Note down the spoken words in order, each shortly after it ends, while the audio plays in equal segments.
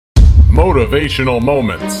Motivational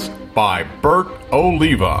Moments by Bert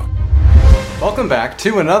Oliva. Welcome back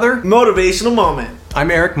to another Motivational Moment.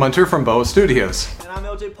 I'm Eric Munter from Boa Studios. And I'm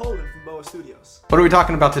LJ Poland from Boa Studios. What are we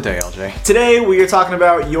talking about today, LJ? Today we are talking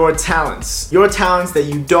about your talents. Your talents that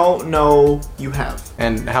you don't know you have.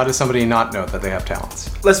 And how does somebody not know that they have talents?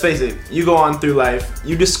 Let's face it, you go on through life,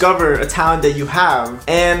 you discover a talent that you have,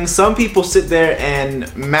 and some people sit there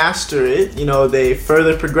and master it. You know, they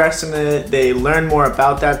further progress in it, they learn more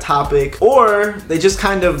about that topic, or they just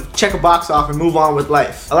kind of check a box off and move on with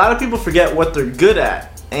life. A lot of people forget what they're good at.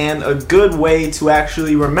 And a good way to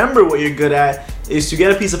actually remember what you're good at is to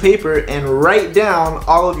get a piece of paper and write down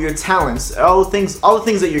all of your talents, all the things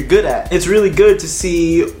that you're good at. It's really good to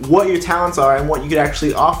see what your talents are and what you could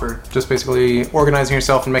actually offer. Just basically organizing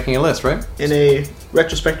yourself and making a list, right? In a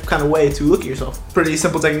retrospective kind of way to look at yourself. Pretty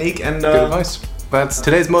simple technique and good advice. That's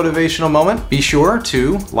today's motivational moment. Be sure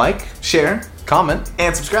to like, share, comment,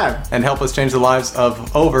 and subscribe. And help us change the lives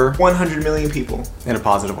of over 100 million people in a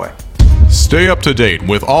positive way. Stay up to date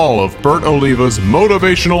with all of Bert Oliva's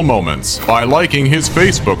motivational moments by liking his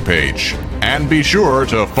Facebook page. And be sure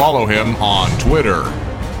to follow him on Twitter.